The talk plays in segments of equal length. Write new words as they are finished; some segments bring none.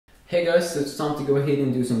Hey guys, so it's time to go ahead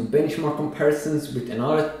and do some benchmark comparisons with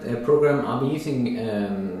another program I'll be using,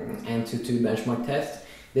 Antutu benchmark test.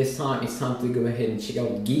 This time it's time to go ahead and check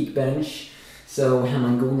out Geekbench. So I have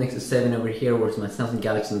my Google Nexus 7 over here versus my Samsung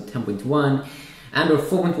Galaxy Note 10.1, Android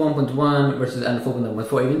 4.1.1 versus Android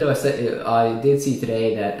 4.1.4. Even though I did see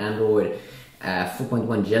today that Android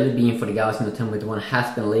 4.1 Jelly Bean for the Galaxy Note 10.1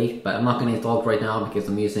 has been leaked, but I'm not going to talk right now because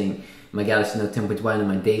I'm using my Galaxy Note 10.1 in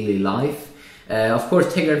my daily life. Of course,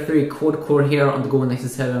 Tegra 3 quad-core here on the Google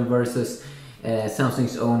Nexus 7 versus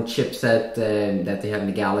Samsung's own chipset that they have in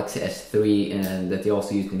the Galaxy S3 and that they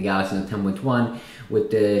also use in the Galaxy Note 10.1 with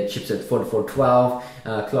the chipset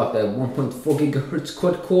 4412, clocked at 1.4 GHz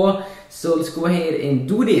quad-core. So let's go ahead and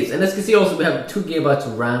do this. And as you can see, also we have 2 GB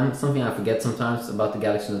of RAM, something I forget sometimes about the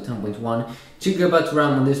Galaxy Note 10.1. 2 GB of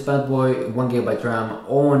RAM on this bad boy, 1 GB RAM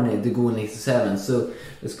on the Google Nexus 7. So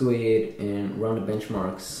let's go ahead and run the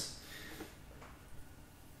benchmarks.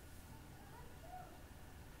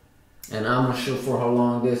 And I'm not sure for how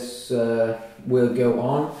long this will go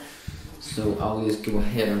on, so I'll just go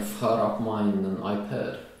ahead and fire up mine on an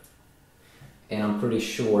iPad. And I'm pretty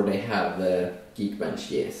sure they have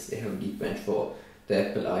Geekbench. Yes, they have Geekbench for the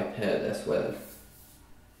Apple iPad as well.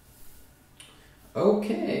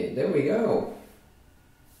 Okay, there we go.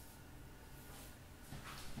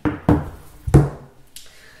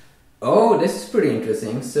 Oh, this is pretty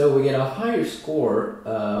interesting. So we get a higher score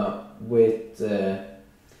with the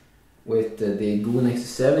Google Nexus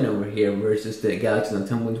 7 over here versus the Galaxy Note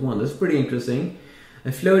 10.1. That's pretty interesting.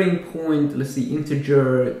 A floating point, let's see,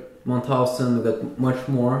 integer 1000, we got much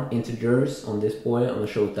more integers on this boy. I'm not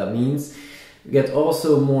sure what that means. We get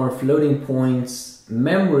also more floating points.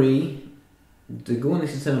 Memory, the Google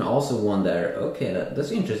Nexus 7 also won there. Okay,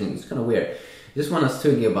 that's interesting. It's kind of weird. This one has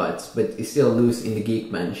 2 GB, but it's still loose in the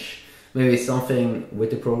Geekbench. Maybe it's something with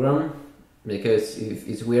the program, because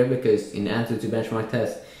it's weird because in Antutu benchmark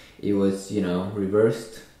test, it was, you know,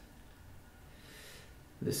 reversed.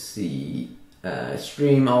 Let's see.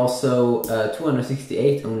 Stream also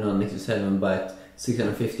 268 only on Nexus 7, but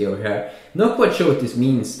 650 over here. Not quite sure what this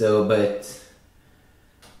means though, but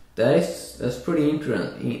that's pretty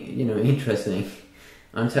interesting.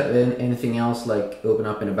 I don't have anything else like open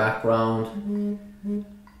up in the background.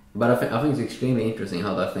 But I think it's extremely interesting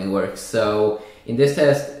how that thing works. So in this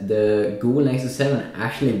test, the Google Nexus 7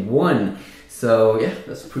 actually won. So yeah,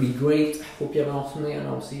 that's pretty great. Hope you have an awesome day, and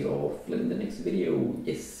I'll see you all in the next video.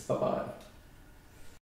 Yes, bye bye.